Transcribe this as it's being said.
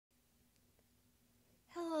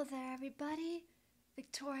Hello there everybody,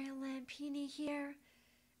 Victoria Lampini here,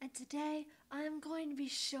 and today I'm going to be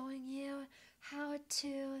showing you how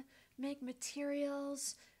to make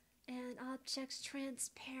materials and objects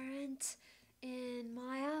transparent in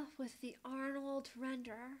Maya with the Arnold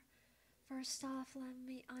renderer. First off, let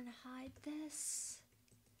me unhide this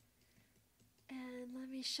and let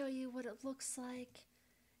me show you what it looks like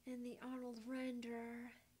in the Arnold renderer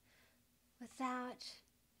without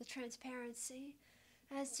the transparency.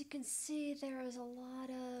 As you can see, there is a lot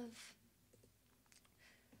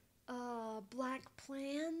of black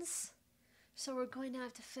plans, so we're going to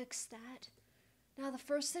have to fix that. Now the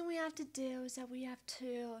first thing we have to do is that we have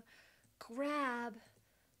to grab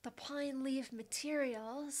the pine leaf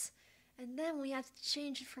materials, and then we have to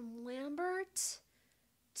change it from Lambert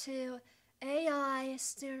to AI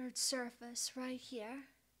standard surface right here.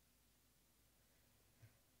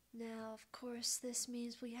 Now, of course, this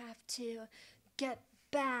means we have to get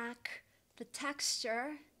back the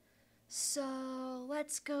texture. So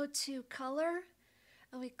let's go to color,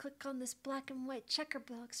 and we click on this black and white checker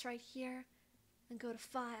box right here and go to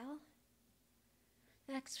file.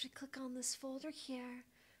 Next, we click on this folder here.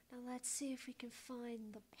 Now let's see if we can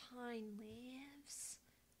find the pine leaves,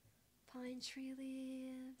 pine tree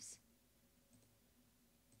leaves.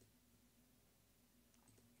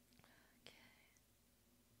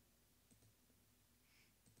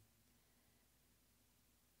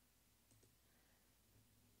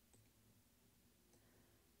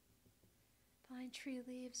 Pine tree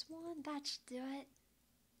leaves 1, that should do it.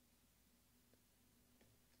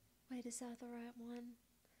 Wait, is that the right one?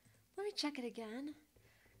 Let me check it again,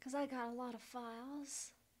 because I got a lot of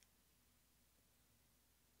files.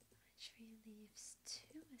 Pine tree leaves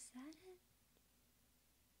 2, is that it?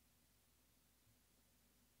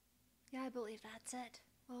 Yeah, I believe that's it.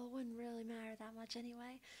 Well, it wouldn't really matter that much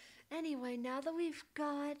anyway. Anyway, now that we've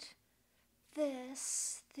got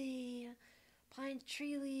this, the pine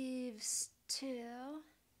tree leaves 2.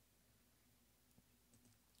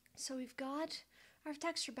 So we've got our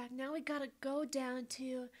texture back. Now we gotta go down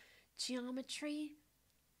to geometry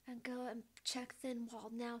and go and check thin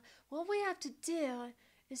wall. Now what we have to do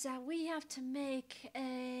is that we have to make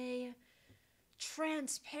a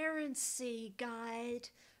transparency guide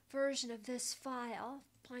version of this file,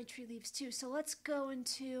 pine tree leaves 2. So let's go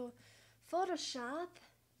into Photoshop.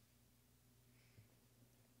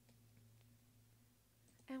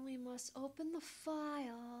 And we must open the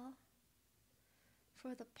file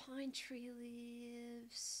for the pine tree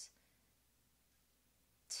leaves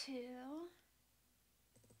 2.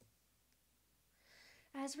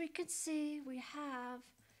 As we can see, we have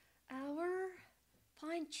our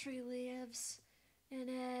pine tree leaves in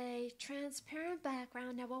a transparent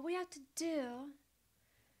background. Now what we have to do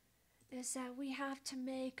is that we have to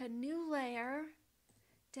make a new layer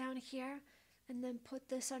down here and then put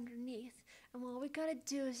this underneath. And what we gotta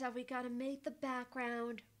do is that we gotta make the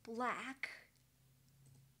background black.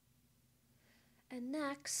 And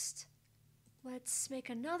next, let's make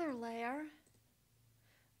another layer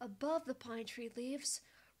above the pine tree leaves.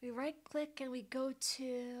 We right click and we go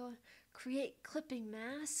to create clipping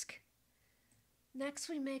mask. Next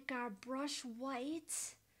we make our brush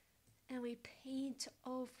white and we paint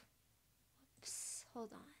over, oops,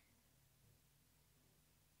 hold on.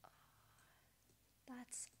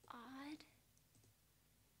 That's odd.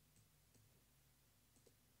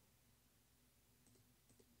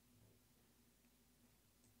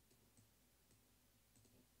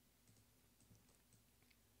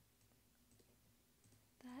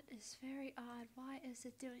 That is very odd. Why is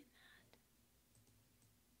it doing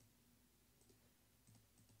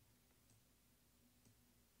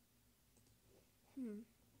that?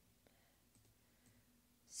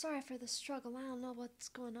 Sorry for the struggle. I don't know what's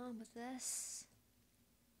going on with this.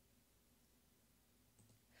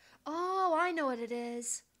 Oh, I know what it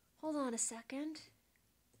is. Hold on a second.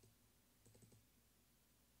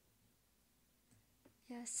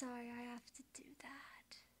 Yeah, sorry, I have to do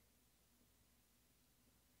that.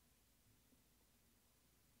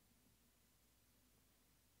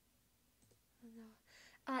 Oh,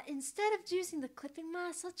 no. Instead of using the clipping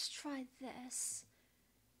mask, let's try this.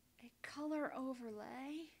 A color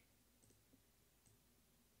overlay.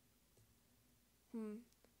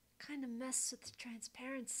 Kind of mess with the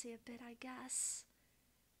transparency a bit, I guess.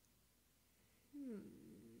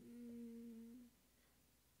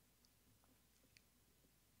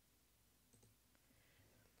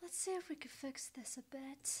 Let's see if we can fix this a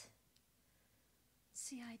bit.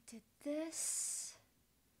 See, I did this.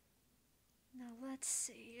 Now let's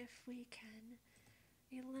see if we can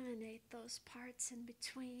eliminate those parts in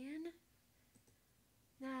between.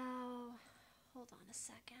 Now, hold Hold on a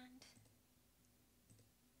second.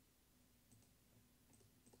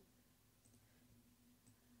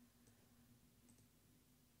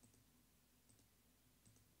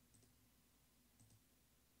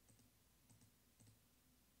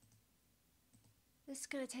 This is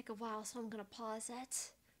going to take a while, so I'm going to pause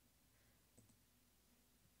it.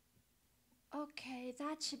 Okay,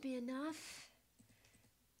 that should be enough.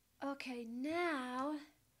 Okay, now,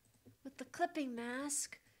 with the clipping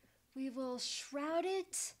mask, we will shroud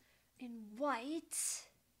it in white.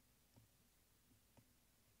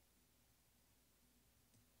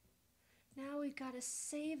 Now we've got to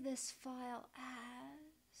save this file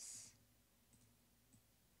as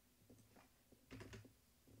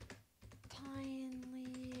Pine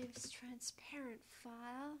Leaves Transparent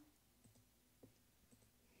file.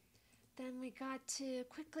 Then we got to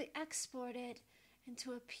quickly export it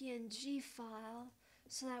into a PNG file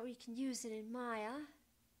so that we can use it in Maya.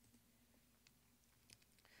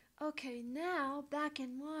 Okay, now back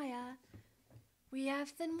in Maya, we have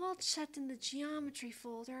thin wall checked in the geometry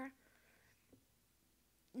folder.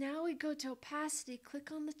 Now we go to opacity,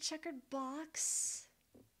 click on the checkered box,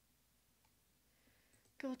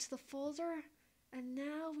 go to the folder, and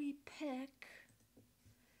now we pick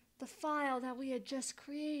the file that we had just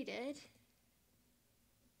created.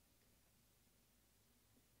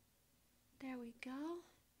 There we go.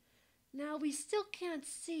 Now we still can't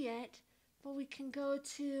see it, but we can go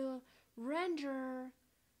to Render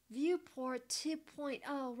Viewport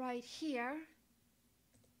 2.0 right here.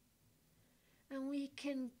 And we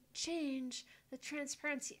can change the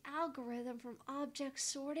transparency algorithm from object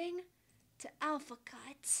sorting to alpha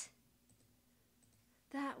cut.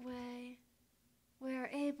 That way, we're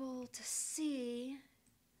able to see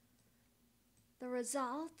the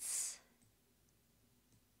results.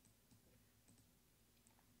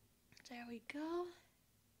 There we go.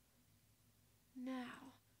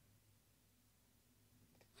 Now,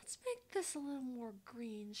 let's make this a little more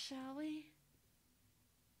green, shall we?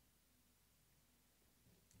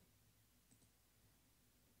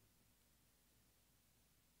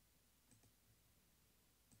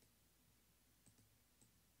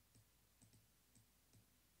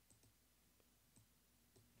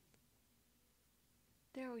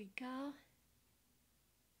 There we go.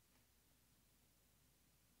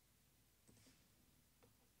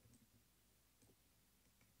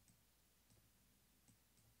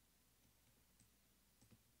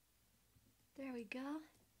 There we go.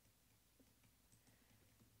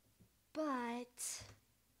 But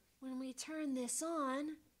when we turn this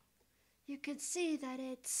on, you can see that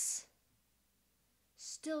it's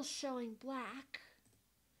still showing black.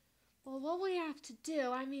 Well, what we have to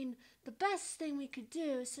do, the best thing we could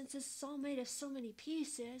do, since this is all made of so many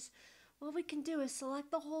pieces, what we can do is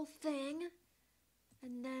select the whole thing,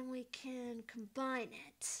 and then we can combine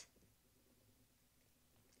it.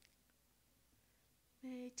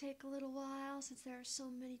 May take a little while since there are so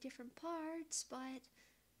many different parts, but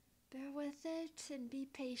bear with it and be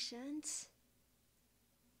patient.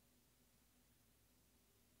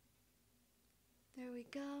 There we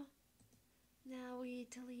go. Now we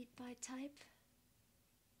delete by type,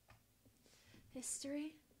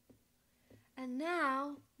 history, and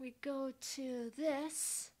now we go to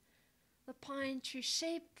this, the pine tree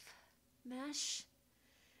shape mesh,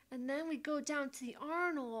 and then we go down to the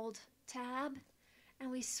Arnold tab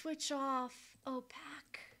and we switch off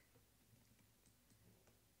opaque,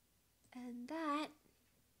 and that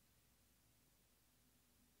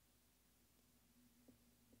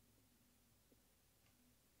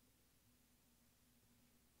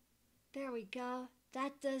there we go.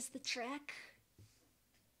 That does the trick.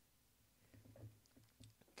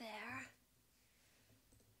 There.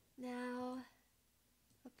 Now,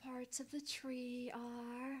 the parts of the tree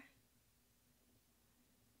are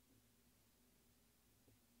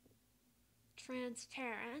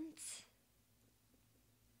transparent.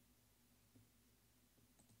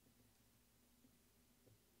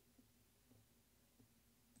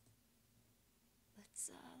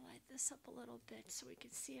 Let's light this up a little bit so we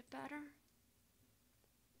can see it better.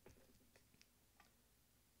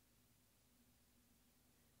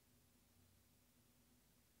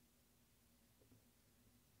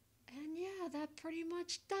 And yeah, that pretty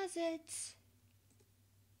much does it.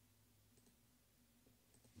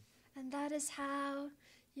 And that is how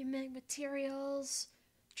you make materials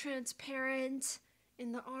transparent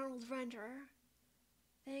in the Arnold renderer.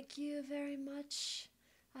 Thank you very much.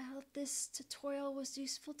 I hope this tutorial was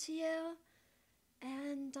useful to you,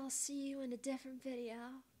 and I'll see you in a different video.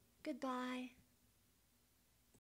 Goodbye.